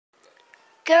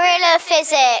Guerrilla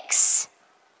physics.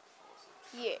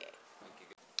 Yeah.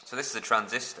 So this is a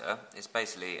transistor. It's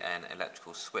basically an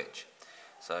electrical switch.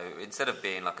 So instead of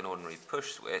being like an ordinary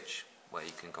push switch, where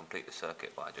you can complete the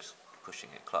circuit by just pushing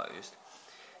it closed,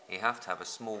 you have to have a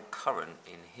small current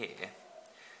in here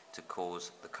to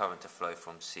cause the current to flow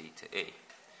from C to E.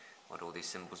 What do all these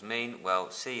symbols mean?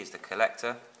 Well, C is the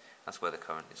collector, that's where the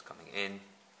current is coming in.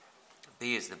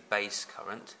 B is the base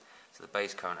current, so the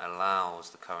base current allows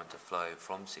the current to flow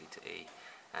from C to E,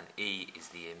 and E is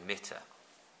the emitter.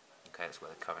 Okay, that's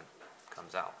where the current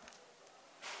comes out.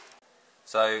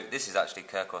 So this is actually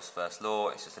Kirchhoff's first law.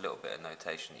 It's just a little bit of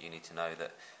notation that you need to know,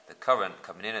 that the current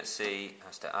coming in at C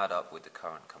has to add up with the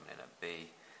current coming in at B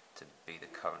to be the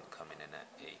current coming in at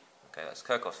E. Okay, that's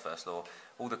Kirchhoff's first law.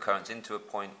 All the currents into a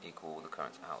point equal all the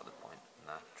currents out of the point, and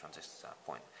that transistor's at a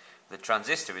point. The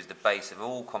transistor is the base of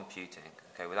all computing.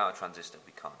 Okay, without a transistor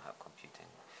we can't have computing.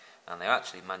 And they're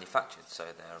actually manufactured, so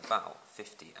they're about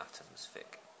 50 atoms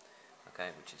thick. Okay,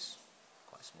 which is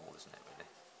quite small, isn't it, really?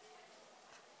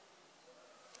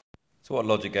 So what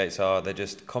logic gates are, they're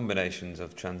just combinations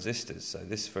of transistors. So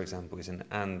this, for example, is an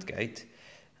AND gate,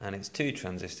 and it's two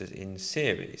transistors in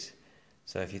series.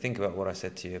 So if you think about what I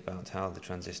said to you about how the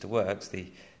transistor works,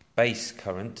 the base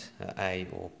current at A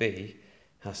or B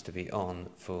has to be on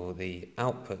for the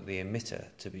output, the emitter,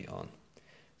 to be on.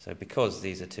 So because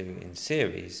these are two in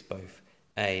series, both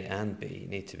A and B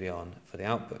need to be on for the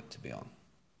output to be on.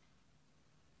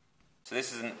 So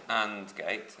this is an AND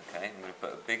gate, okay? I'm going to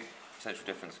put a big potential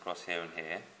difference across here and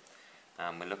here,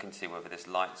 and we're looking to see whether this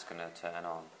light's going to turn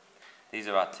on. These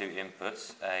are our two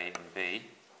inputs, A and B,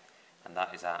 and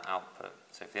that is our output.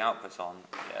 So if the output's on,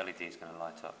 the LED is going to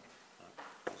light up.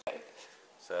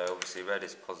 So obviously red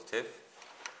is positive,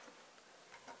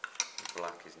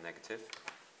 black is negative.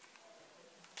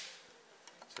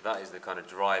 So that is the kind of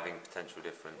driving potential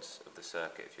difference of the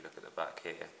circuit. If you look at the back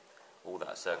here, all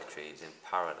that circuitry is in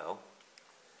parallel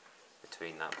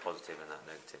between that positive and that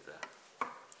negative there.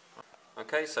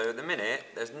 Okay, so at the minute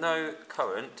there's no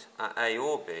current at A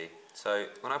or B, so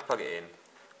when I plug it in,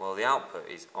 well, the output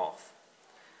is off.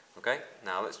 Okay,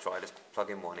 now let's plug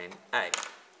in one in A.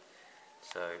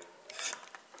 So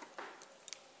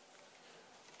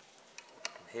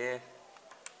from here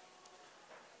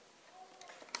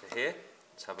to here,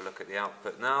 let's have a look at the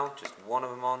output now. Just one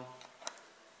of them on.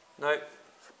 No,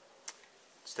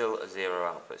 still a zero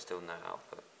output, still no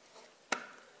output.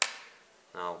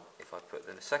 Now, if I put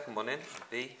the second one in,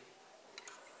 B,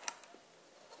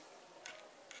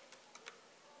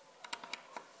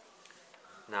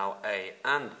 now A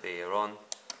and B are on,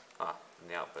 and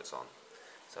the output's on.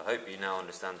 So I hope you now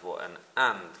understand what an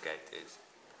AND gate is.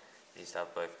 It needs to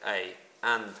have both A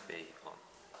and B on.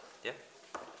 Yeah?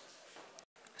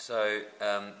 So,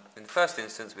 in the first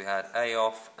instance we had A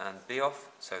off and B off,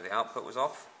 so the output was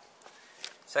off.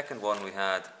 Second one we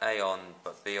had A on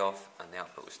but B off, and the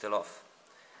output was still off.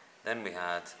 Then we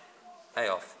had A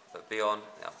off but B on,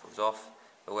 the output was off.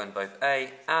 But when both A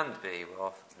and B were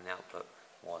off, then the output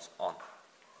was on.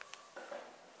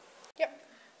 Yep.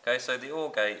 Okay, so the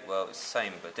OR gate, well, it's the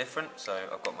same but different. So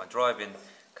I've got my driving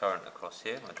current across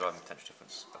here, my driving potential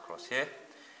difference across here.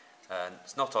 And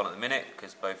it's not on at the minute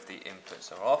because both the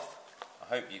inputs are off.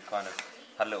 I hope you kind of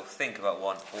had a little think about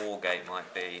what an OR gate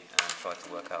might be and try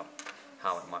to work out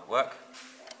how it might work.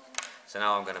 So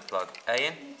now I'm going to plug A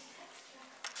in.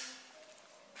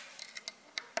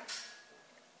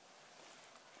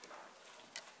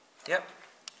 Yep.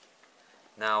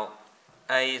 Now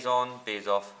A is on, B is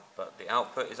off, but the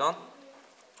output is on.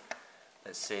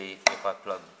 Let's see if I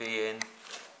plug B in.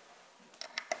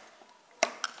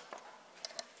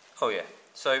 Oh yeah,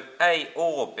 so A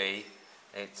or B,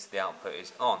 the output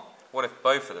is on. What if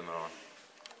both of them are on?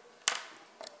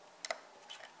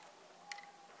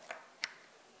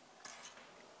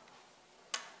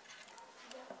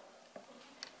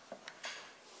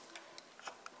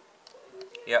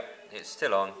 Yep, it's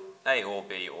still on. A or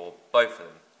B or both of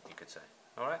them, you could say.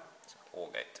 Alright, it's an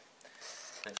OR gate.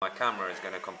 Next, my camera is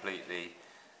going to complete the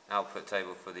output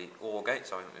table for the OR gate.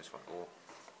 Sorry, not this one, OR.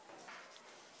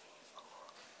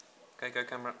 Okay, go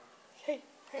camera. Hey,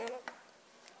 hang on.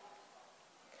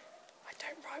 I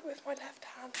don't write with my left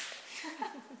hand.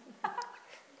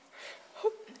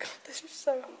 Oh God, this is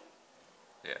so hard.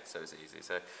 Yeah, so it's easy.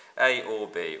 So A or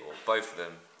B or both of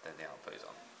them, then the output is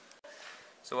on.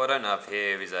 So what I don't have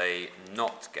here is a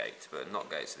NOT gate, but a NOT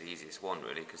gate's the easiest one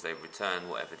really because they return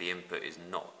whatever the input is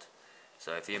not.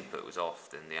 So if the input was off,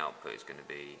 then the output is going to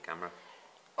be camera.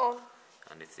 On.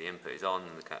 And if the input is on,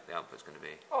 then the output is going to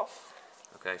be Off.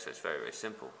 Okay, so it's very, very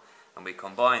simple. And we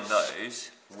combine those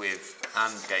with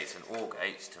AND gates and OR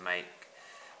gates to make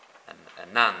a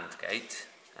NAND gate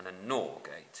and a NOR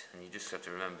gate, and you just have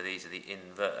to remember these are the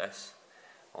inverse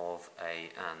of a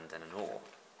AND and an OR.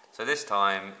 So this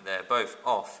time they're both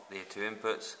off, the two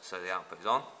inputs, so the output is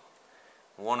on.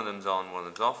 One of them's on, one of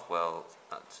them's off. Well,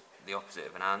 that's the opposite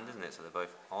of an AND, isn't it? So they're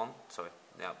both on. Sorry,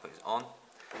 the output is on.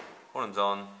 One of them's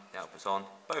on, the output's on.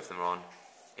 Both of them are on,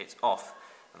 it's off.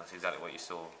 And that's exactly what you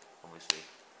saw, obviously,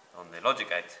 on the logic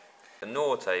gate. The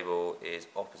NOR table is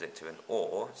opposite to an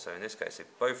OR, so in this case, if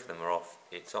both of them are off,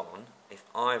 it's on. If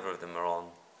either of them are on,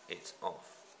 it's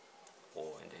off.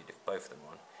 Or indeed, if both of them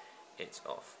are on, it's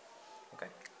off. Okay.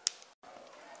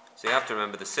 So you have to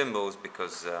remember the symbols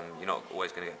because you're not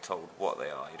always going to get told what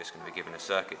they are. You're just going to be given a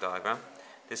circuit diagram.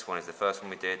 This one is the first one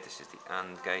we did. This is the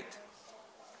AND gate.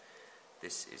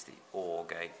 This is the OR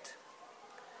gate.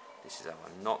 This is our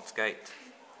NOT gate.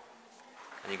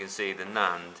 And you can see the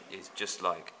NAND is just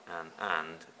like an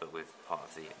AND, but with part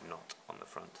of the NOT on the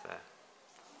front there.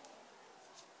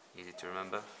 Easy to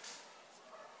remember.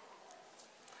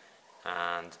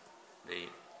 And the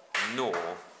NOR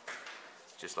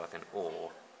is just like an OR,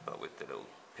 but with the little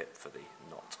pip for the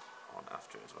NOT on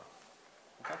after as well.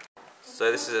 Okay.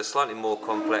 So this is a slightly more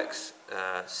complex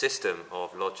system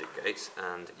of logic gates,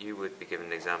 and you would be given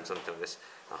an exam something like this,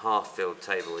 a half-filled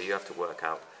table where you have to work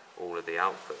out all of the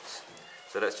outputs.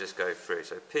 So let's just go through.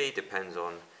 So P depends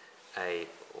on A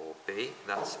or B.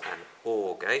 That's an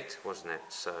OR gate, wasn't it?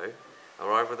 So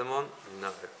are either of them on?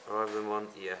 No. Are either of them on?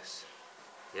 Yes.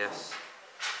 Yes.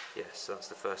 Yes. So that's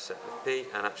the first set of P,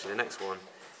 and actually the next one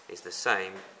is the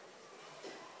same.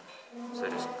 So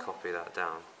just copy that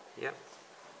down. Yep.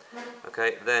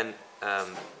 Okay. Then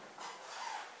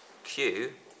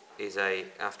Q is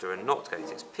after a NOT gate.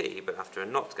 It's P, but after a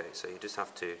NOT gate. So you just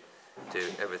have to do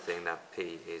everything that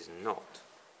P is not.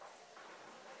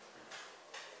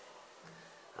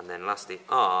 And then lastly,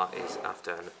 R is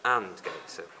after an AND gate.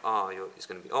 So R is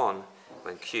going to be on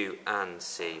when Q and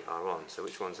C are on. So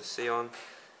which one's a C on?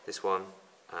 This one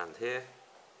and here.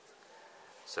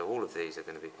 So all of these are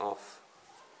going to be off.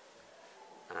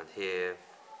 And here,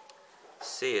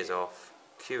 C is off,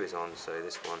 Q is on, so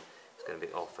this one is going to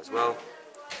be off as well.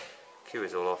 Q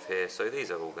is all off here, so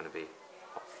these are all going to be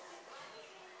off.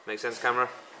 Make sense, camera?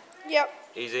 Yep.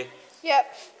 Easy?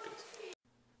 Yep. Good.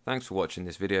 Thanks for watching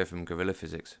this video from Gorilla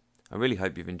Physics. I really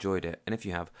hope you've enjoyed it, and if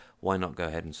you have, why not go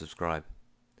ahead and subscribe.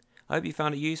 I hope you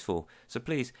found it useful, so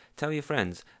please tell your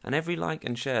friends, and every like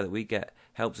and share that we get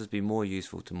helps us be more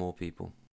useful to more people.